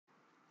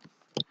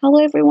Hello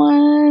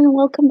everyone,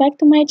 welcome back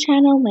to my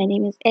channel. My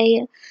name is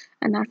Aya.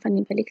 أنا عارفة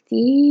إن بقالي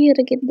كتير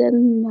جدا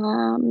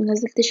ما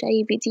منزلتش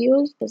أي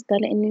فيديوز، بس ده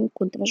لأني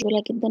كنت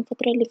مشغولة جدا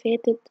الفترة اللي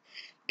فاتت،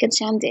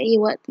 مكانش عندي أي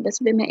وقت.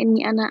 بس بما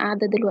إني أنا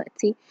قاعدة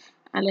دلوقتي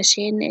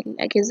علشان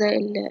الأجازة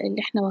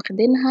اللي احنا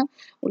واخدينها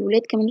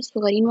والولاد كمان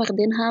الصغيرين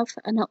واخدينها،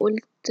 فأنا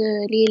قلت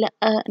ليه لأ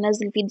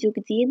أنزل فيديو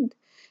جديد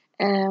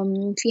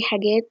في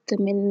حاجات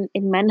من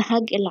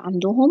المنهج اللي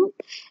عندهم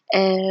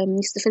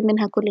يستفاد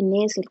منها كل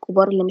الناس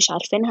الكبار اللي مش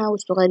عارفينها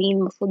والصغيرين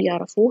المفروض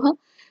يعرفوها.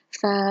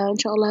 فإن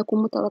شاء الله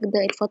هكون متواجدة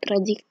الفترة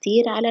دي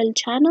كتير على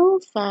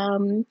الchannel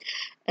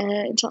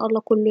إن شاء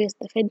الله كله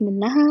يستفاد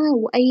منها،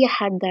 وأي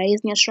حد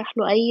عايزني أشرح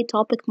له أي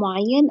topic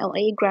معين أو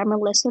أي grammar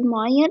lesson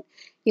معين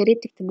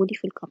ياريت تكتبولي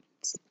في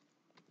الcomments.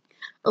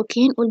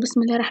 اوكي، نقول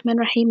بسم الله الرحمن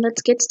الرحيم.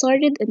 let's get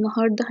started.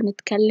 النهاردة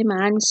هنتكلم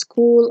عن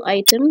school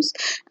items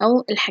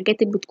أو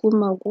الحاجات اللي بتكون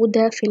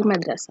موجودة في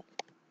المدرسة.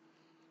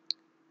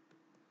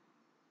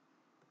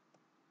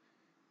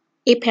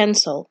 A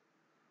pencil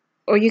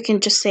or you can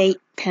just say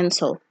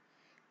pencil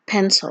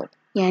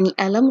يعني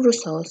قلم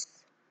رصاص.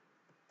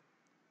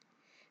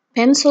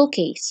 pencil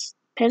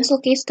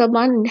case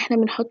طبعا إن احنا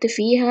بنحط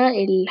فيها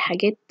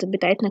الحاجات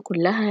بتاعتنا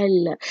كلها،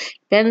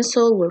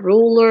 البنسل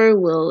والرولر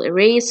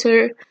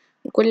والإريسر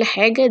وكل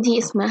حاجة دي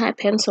اسمها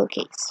pencil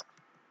case.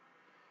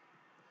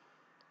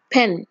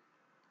 pen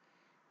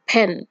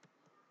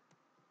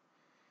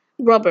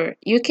rubber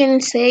you can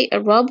say a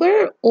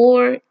rubber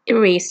or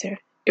eraser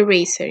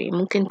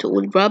ممكن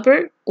تقول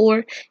rubber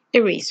or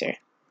eraser.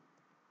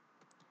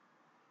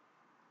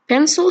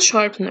 pencil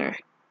sharpener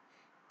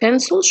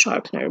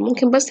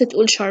ممكن بس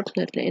تقول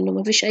sharpener لأنه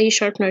مفيش أي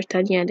sharpener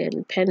تانية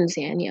للpens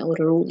يعني أو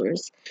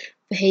الرولرز،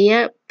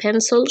 فهي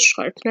pencil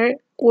sharpener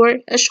or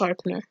a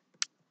sharpener.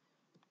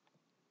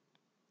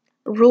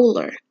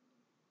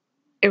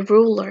 a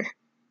ruler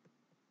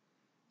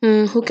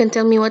who can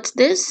tell me what's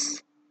this?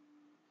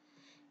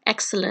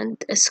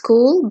 Excellent. a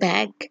school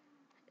bag.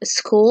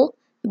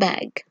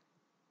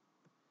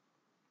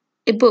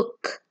 a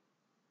book.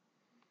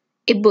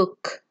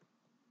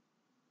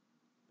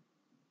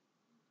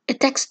 a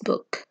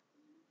textbook.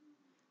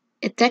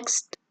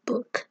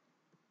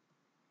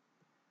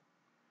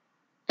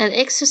 an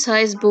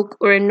exercise book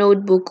or a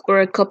notebook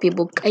or a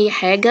copybook. أي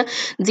حاجة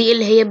دي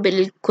اللي هي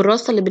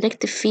بالكراسة اللي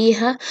بنكتب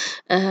فيها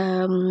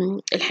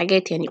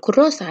الحاجات، يعني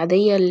كراسة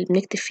عادية اللي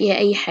بنكتب فيها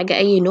أي حاجة،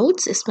 أي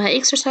notes اسمها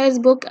exercise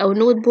book أو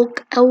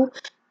notebook أو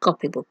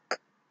copybook.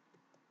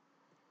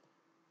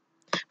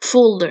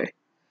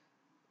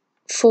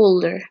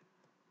 folder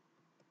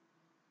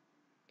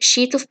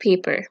sheet of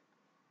paper.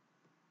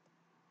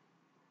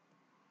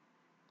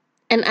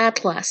 an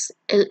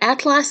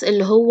atlas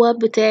اللي هو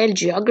بتاع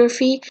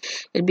الجيوغرافي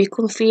اللي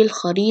بيكون فيه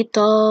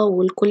الخريطة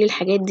وكل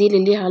الحاجات دي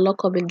اللي ليها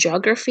علاقة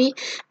بالجيوغرافي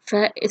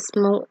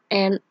فاسمه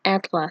an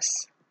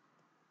atlas.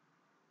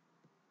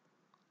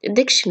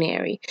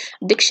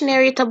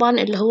 dictionary طبعا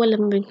اللي هو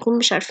لما بنكون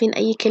مش عارفين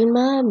أي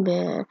كلمة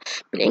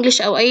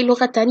بالإنجليش أو أي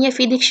لغة تانية،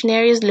 في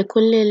dictionaries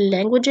لكل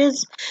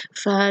languages.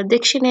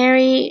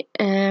 dictionary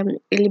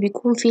اللي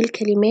بيكون فيه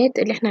الكلمات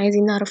اللي احنا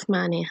عايزين نعرف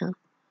معناها.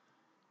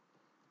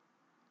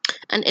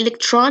 an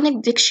electronic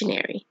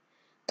dictionary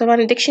طبعا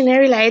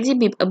الديكشنري العادي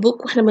بيبقى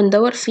بوك واحنا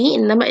بندور فيه،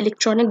 انما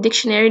electronic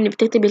dictionary اللي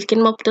بتكتب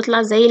الكلمة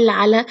وبتطلع زي اللي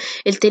على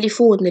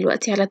التليفون.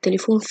 دلوقتي على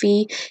التليفون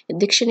في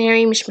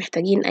الديكشنري مش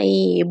محتاجين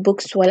اي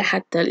بوكس ولا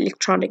حتى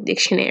electronic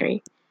dictionary.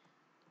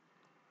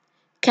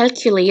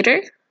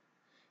 calculator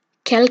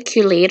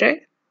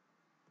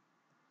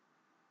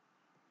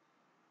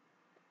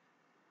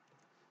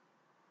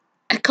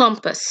a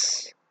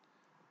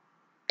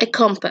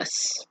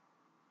compass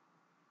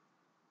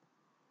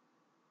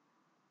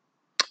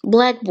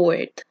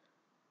blackboard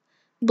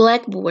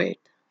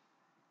whiteboard.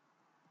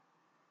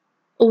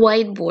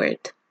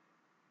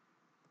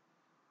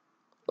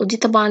 ودي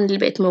طبعا اللي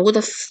بقت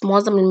موجودة في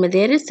معظم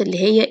المدارس اللي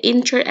هي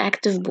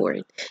interactive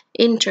board.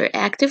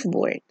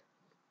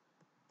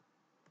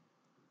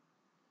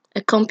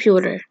 a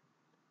computer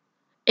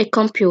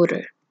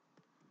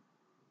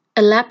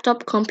a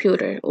laptop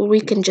computer, or we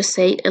can just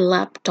say a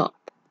laptop.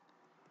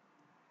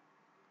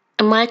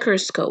 a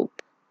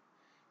microscope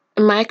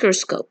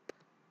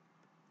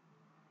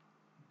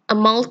a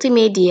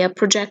multimedia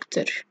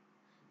projector.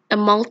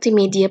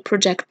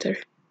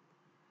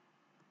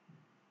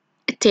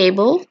 a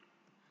table,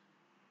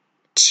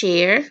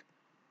 chair,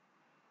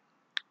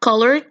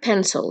 colored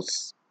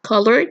pencils,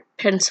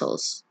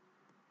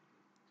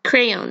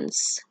 crayons,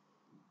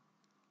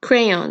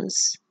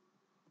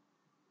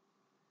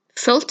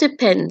 filter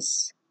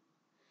pens,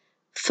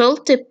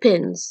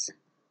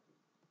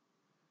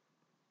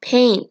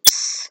 paints,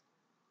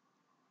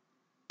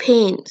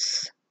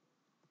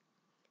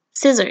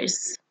 scissors.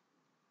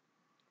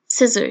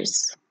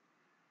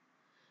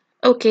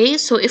 Okay,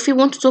 so if we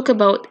want to talk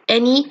about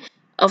any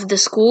of the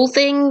school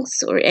things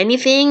or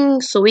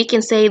anything, so we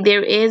can say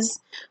there is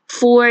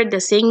for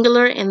the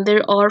singular and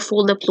there are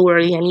for the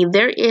plural. يعني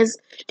there is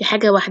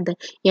لحاجة واحدة،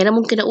 يعني أنا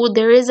ممكن أقول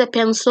there is a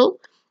pencil،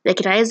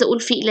 لكن عايزة أقول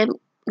في أقلام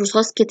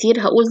رصاص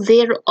كتير هقول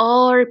there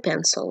are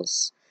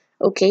pencils.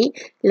 اوكي،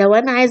 لو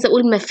انا عايزة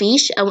اقول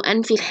مفيش او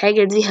انفي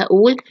الحاجة دي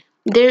هقول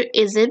there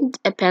isn't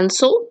a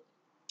pencil،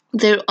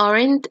 there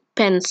aren't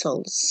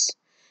pencils.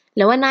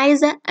 لو انا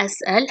عايزة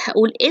اسأل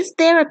هقول is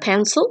there a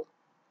pencil،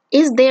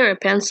 is there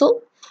a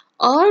pencil،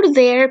 are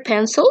there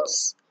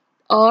pencils،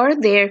 are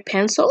there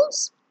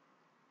pencils.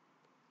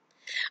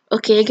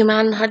 اوكي يا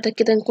جماعة، النهاردة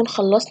كده نكون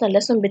خلصنا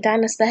الليسون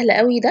بتاعنا السهل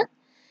قوي ده.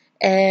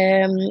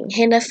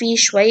 هنا في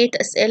شوية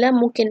أسئلة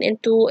ممكن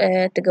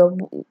انتوا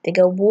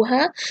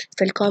تجاوبوها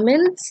في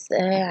الكومنتس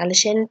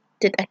علشان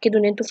تتأكدوا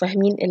ان انتوا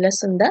فاهمين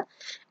الليسون ده.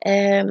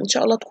 ان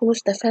شاء الله تكونوا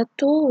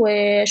استفدتوا،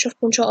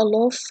 واشوفكم ان شاء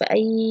الله في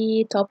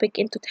اي topic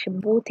انتوا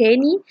تحبوه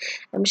تاني.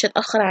 مش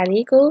هتأخر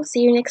عليكم.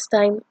 see you next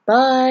time.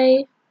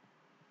 bye.